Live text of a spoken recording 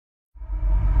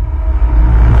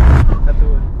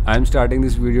I'm starting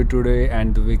this video today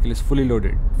and the vehicle is fully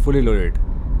loaded.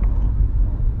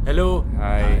 Hello.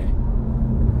 Hi.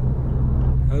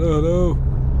 Hello.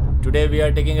 Today we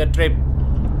are taking a trip.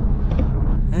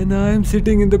 And I'm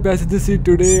sitting in the passenger seat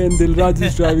today and Dilraj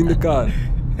is driving the car.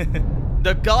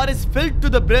 The car is filled to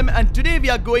the brim and today we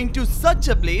are going to such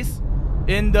a place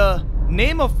in the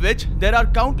name of which there are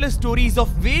countless stories of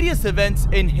various events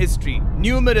in history.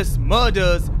 Numerous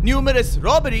murders, numerous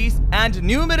robberies and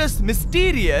numerous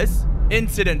mysterious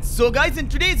incidents. So guys, in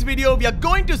today's video we are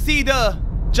going to see the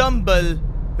Chambal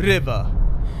river.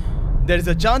 There is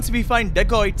a chance we find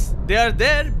dacoits. They are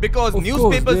there because Of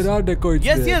newspapers... course, there are dacoits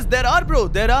there. Yes, there are, bro.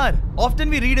 There are. Often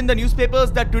we read in the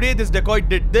newspapers that today this dacoit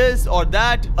did this or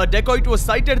that. A dacoit was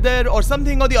sighted there or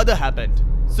something or the other happened.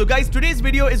 So guys, today's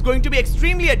video is going to be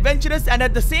extremely adventurous and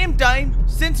at the same time,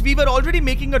 since we were already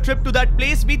making a trip to that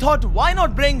place, we thought why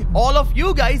not bring all of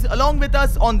you guys along with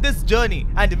us on this journey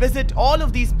and visit all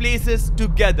of these places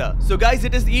together. So guys,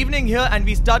 it is evening here and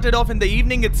we started off in the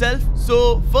evening itself.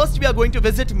 So first we are going to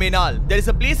visit Menal. There is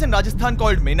a place in Rajasthan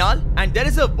called Menal and there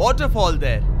is a waterfall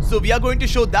there. So we are going to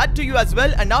show that to you as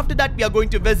well, and after that we are going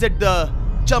to visit the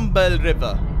Chambal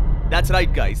river. That's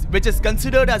right guys, which is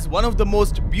considered as one of the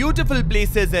most beautiful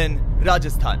places in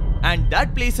Rajasthan. And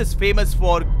that place is famous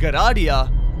for Garadia,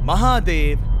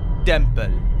 Mahadev temple.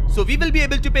 So we will be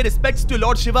able to pay respects to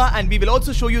Lord Shiva and we will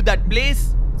also show you that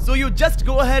place. So you just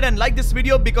go ahead and like this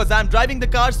video because I'm driving the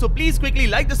car. So please quickly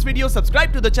like this video,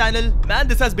 subscribe to the channel. Man,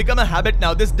 this has become a habit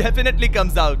now. This definitely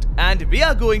comes out. And we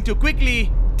are going to quickly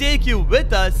take you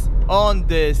with us on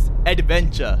this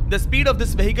adventure. The speed of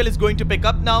this vehicle is going to pick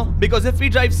up now because if we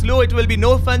drive slow it will be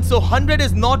no fun. So 100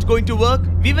 is not going to work.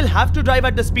 We will have to drive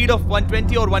at the speed of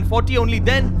 120 or 140, only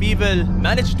then we will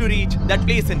manage to reach that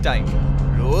place in time.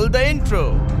 Roll the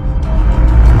intro.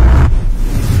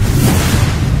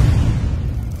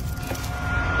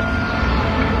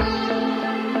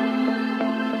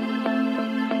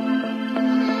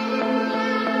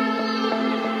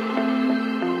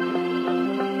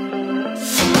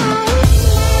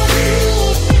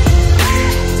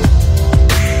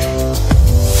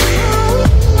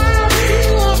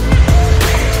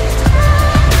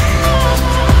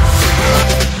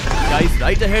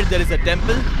 Right ahead there is a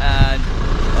temple and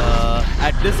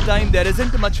at this time there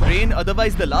isn't much rain.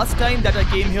 Otherwise the last time that I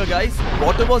came here guys,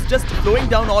 water was just flowing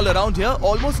down all around here,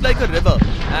 almost like a river,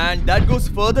 and that goes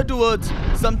further towards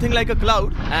something like a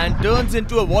cloud and turns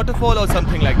into a waterfall or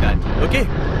something like that. Okay,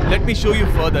 let me show you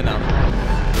further now.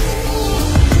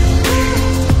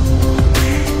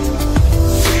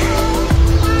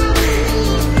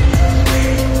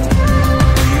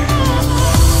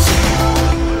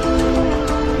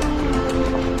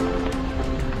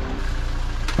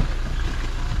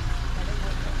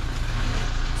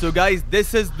 So guys,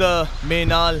 this is the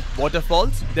Menal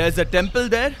waterfalls. There's a temple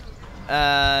there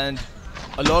and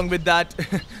along with that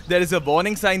there is a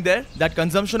warning sign there that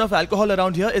consumption of alcohol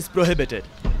around here is prohibited.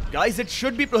 Guys, it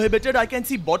should be prohibited. I can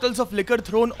see bottles of liquor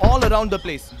thrown all around the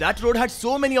place. That road had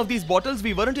so many of these bottles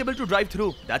we weren't able to drive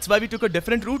through. That's why we took a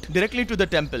different route directly to the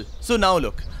temple. So now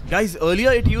look. Guys,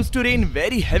 earlier it used to rain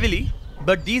very heavily.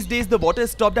 But these days the water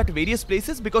is stopped at various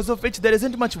places because of which there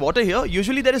isn't much water here.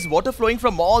 Usually there is water flowing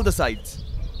from all the sides.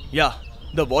 Yeah,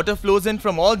 the water flows in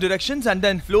from all directions and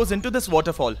then flows into this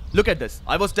waterfall. Look at this.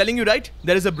 I was telling you right,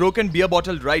 there is a broken beer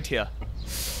bottle right here.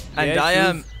 And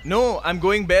I'm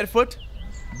going barefoot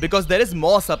because there is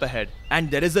moss up ahead. And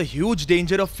there is a huge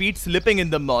danger of feet slipping in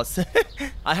the moss.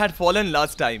 I had fallen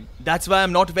last time. That's why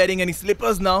I'm not wearing any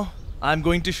slippers now. I'm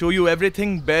going to show you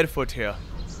everything barefoot here.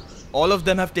 All of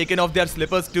them have taken off their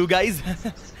slippers too, guys.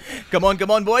 Come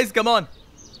on boys, come on.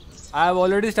 I've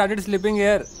already started slipping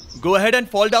here. Go ahead and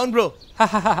fall down, bro.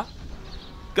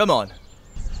 Come on.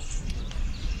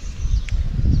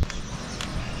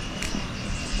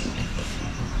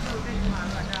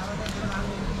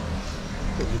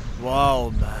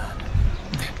 Wow, man.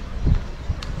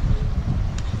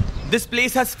 This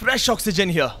place has fresh oxygen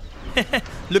here.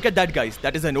 Look at that, guys.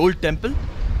 That is an old temple.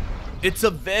 It's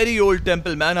a very old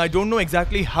temple, man. I don't know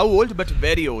exactly how old, but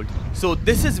very old. So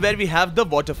this is where we have the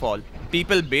waterfall.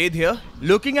 People bathe here.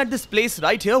 Looking at this place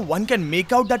right here, one can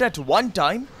make out that at one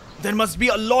time, there must be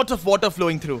a lot of water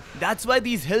flowing through. That's why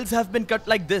these hills have been cut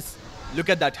like this. Look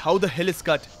at that, how the hill is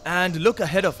cut. And look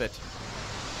ahead of it.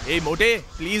 Hey, Mote,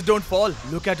 please don't fall.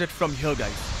 Look at it from here,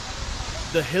 guys.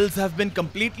 The hills have been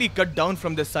completely cut down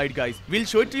from this side, guys. We'll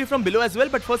show it to you from below as well,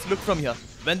 but first look from here.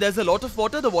 When there's a lot of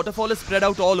water, the waterfall is spread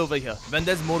out all over here. When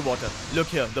there's more water, look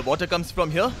here, the water comes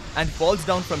from here and falls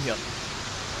down from here.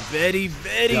 Very,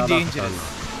 very dangerous.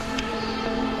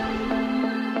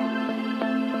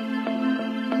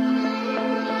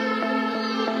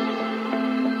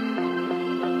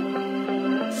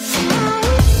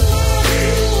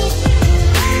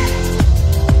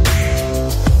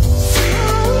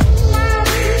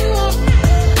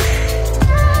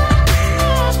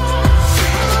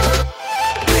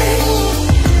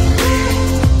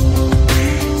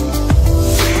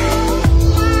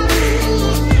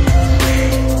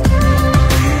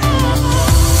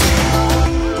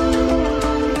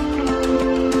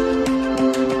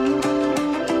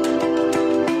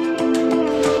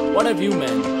 a view,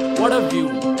 man. What a view.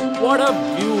 What a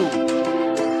view.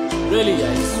 Really,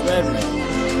 I swear, man.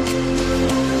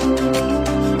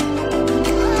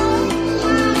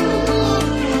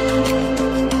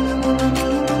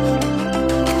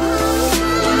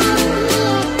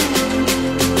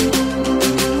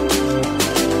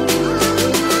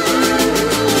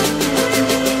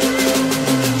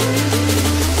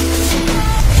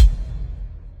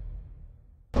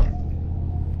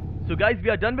 So guys, we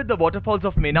are done with the waterfalls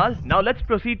of Menal. Now let's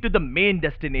proceed to the main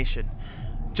destination,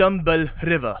 Chambal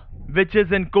River, which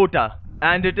is in Kota,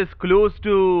 and it is close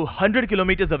to 100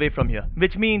 kilometers away from here,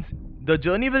 which means the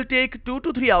journey will take 2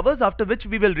 to 3 hours, after which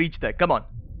we will reach there. Come on.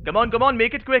 Come on, come on,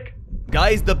 make it quick.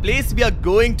 Guys, the place we are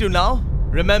going to now,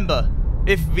 remember,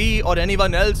 if we or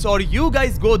anyone else or you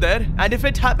guys go there, and if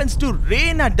it happens to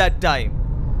rain at that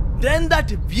time, then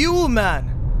that view, man,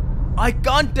 I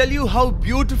can't tell you how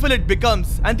beautiful it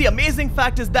becomes. And the amazing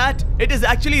fact is that it is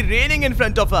actually raining in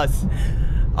front of us.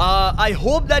 I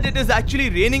hope that it is actually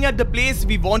raining at the place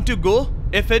we want to go.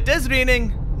 If it is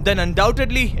raining, then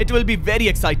undoubtedly it will be very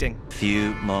exciting.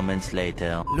 Few moments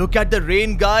later. Look at the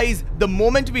rain, guys. The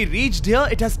moment we reached here,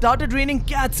 it has started raining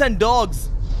cats and dogs.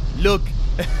 Look.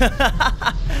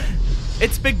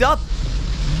 It's picked up.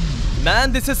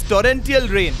 Man, this is torrential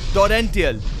rain.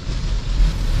 Torrential.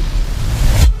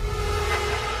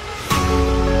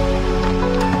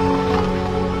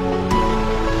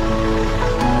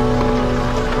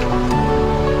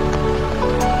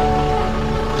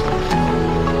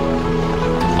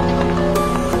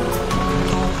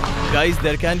 Guys,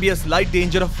 there can be a slight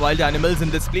danger of wild animals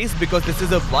in this place because this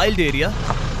is a wild area.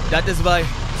 That is why.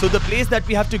 So the place that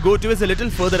we have to go to is a little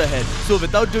further ahead. So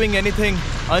without doing anything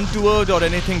untoward or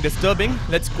anything disturbing,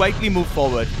 let's quietly move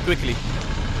forward, quickly,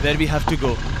 where we have to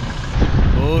go.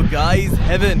 Oh guys,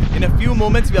 heaven. In a few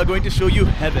moments we are going to show you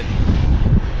heaven.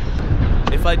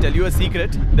 If I tell you a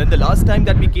secret, then the last time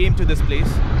that we came to this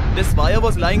place, this fire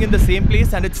was lying in the same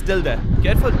place and it's still there.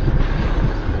 Careful.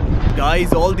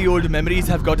 Guys, all the old memories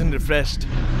have gotten refreshed.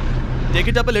 Take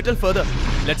it up a little further.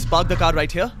 Let's park the car right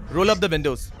here. Roll up the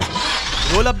windows.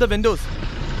 Roll up the windows.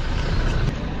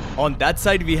 On that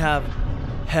side we have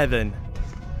heaven.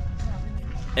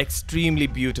 Extremely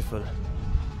beautiful.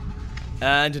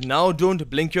 And now don't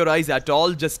blink your eyes at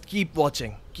all. Just keep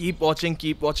watching. Keep watching,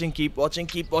 keep watching, keep watching,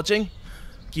 keep watching.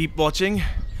 Keep watching.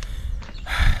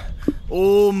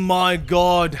 Oh my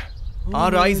God.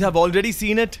 Our eyes have already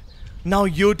seen it. Now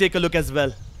you take a look as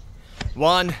well.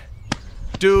 1,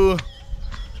 2,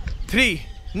 3.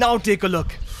 Now take a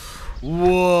look.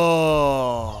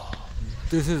 Whoa.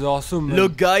 This is awesome, man.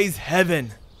 Look guys,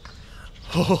 heaven.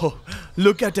 Oh,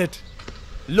 look at it.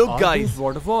 Look guys. These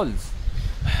waterfalls.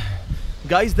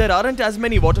 Guys, there aren't as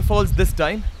many waterfalls this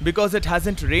time because it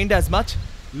hasn't rained as much.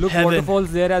 Look, heaven.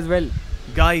 waterfalls there as well.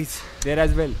 Guys. There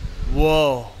as well.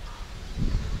 Whoa.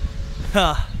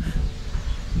 Ha.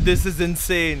 This is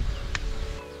insane.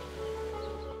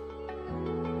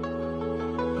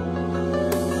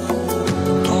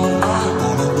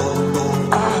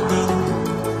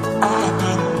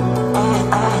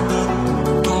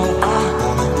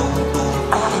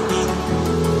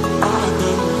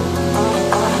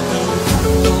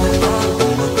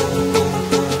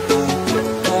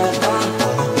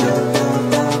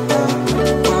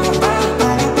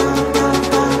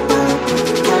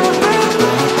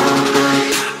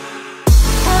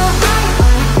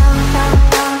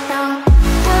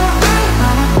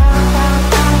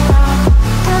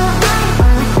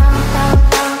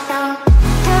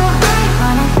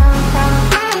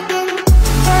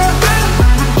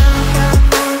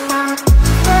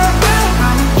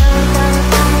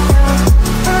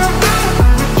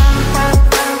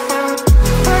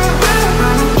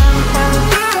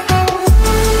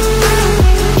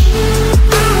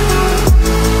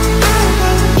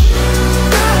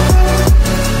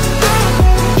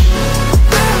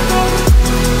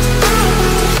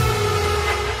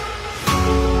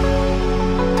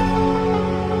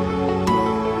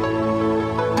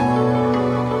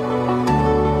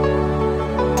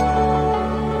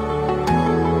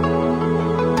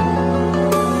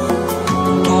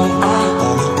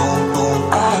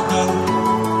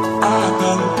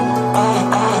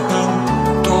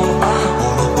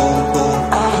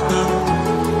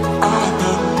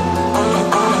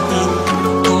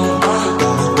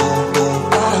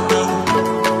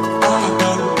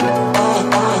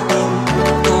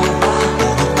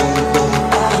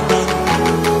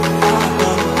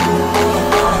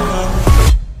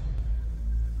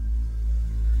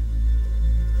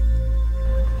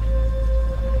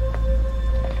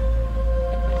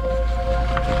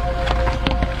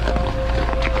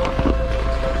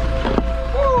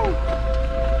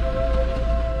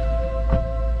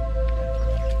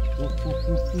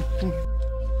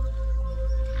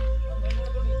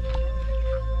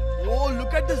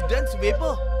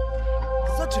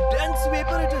 Such dense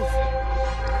vapor it is.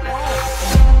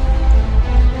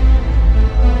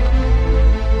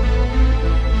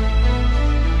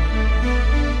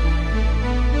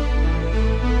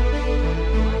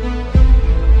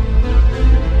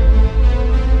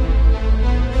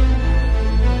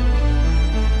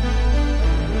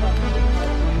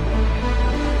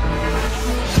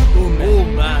 Oh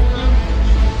man.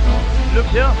 Look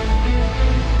here.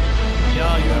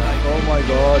 Yeah, you're right. Oh my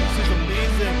god. This is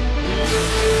amazing.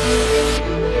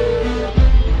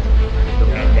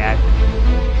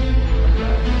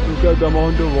 Look at the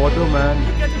amount of water, man.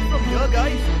 Look at it from here,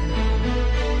 guys.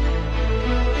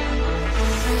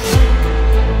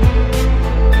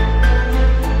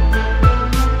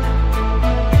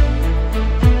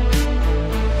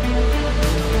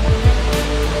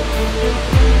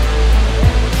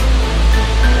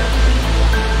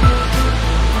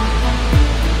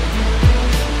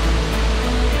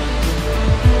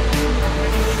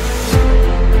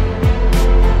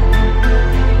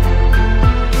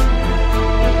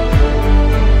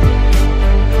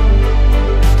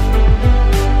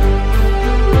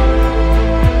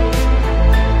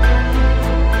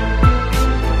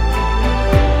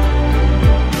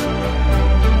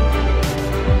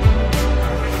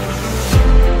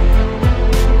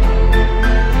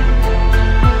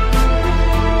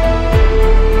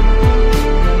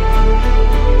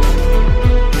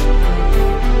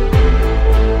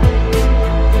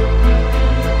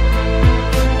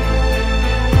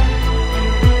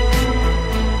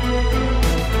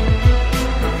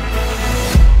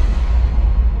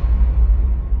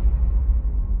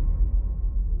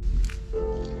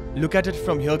 Look at it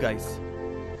from here, guys.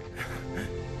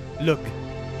 Look.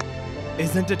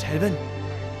 Isn't it heaven?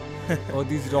 Oh,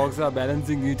 these rocks are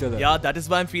balancing each other. Yeah, that is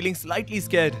why I'm feeling slightly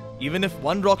scared. Even if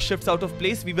one rock shifts out of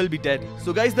place, we will be dead.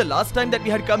 So guys, the last time that we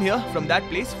had come here, from that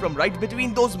place, from right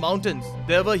between those mountains,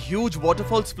 there were huge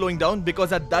waterfalls flowing down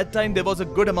because at that time there was a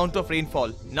good amount of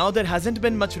rainfall. Now there hasn't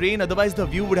been much rain, otherwise the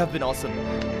view would have been awesome.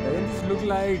 Doesn't this look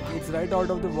like it's right out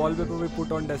of the wallpaper we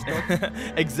put on desktop?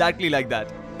 Exactly like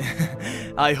that.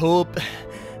 I hope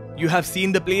you have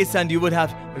seen the place and you would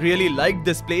have really liked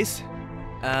this place.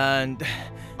 And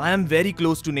I am very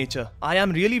close to nature. I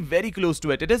am really very close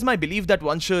to it. It is my belief that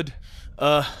one should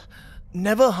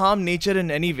never harm nature in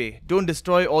any way. Don't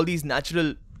destroy all these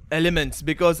natural elements,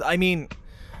 because I mean,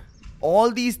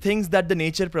 all these things that the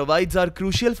nature provides are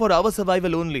crucial for our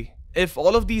survival only. If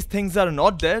all of these things are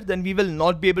not there, then we will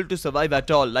not be able to survive at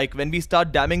all. Like when we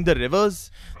start damming the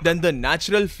rivers, then the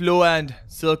natural flow and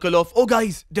circle of... Oh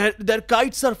guys, their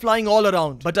kites are flying all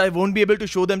around. But I won't be able to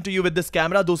show them to you with this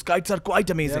camera. Those kites are quite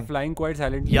amazing. They're flying quite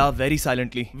silently. Yeah, very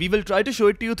silently. We will try to show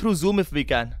it to you through Zoom if we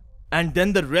can. And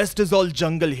then the rest is all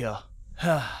jungle here.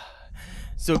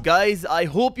 So guys, I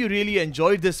hope you really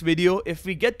enjoyed this video. If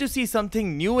we get to see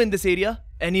something new in this area,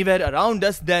 anywhere around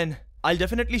us, then I'll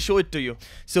definitely show it to you.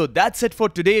 So that's it for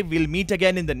today. We'll meet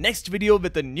again in the next video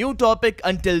with a new topic.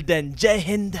 Until then, Jai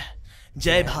Hind,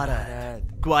 Jai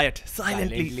Bharat. Quiet,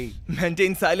 silently.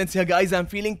 Maintain silence here, guys. I'm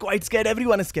feeling quite scared.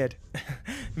 Everyone is scared.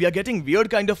 We are getting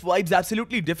weird kind of vibes.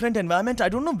 Absolutely different environment. I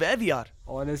don't know where we are.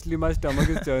 Honestly, my stomach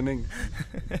is churning.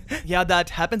 Yeah,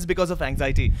 that happens because of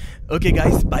anxiety. Okay,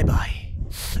 guys. Bye-bye.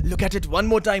 Look at it one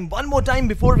more time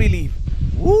before we leave.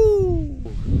 Woo!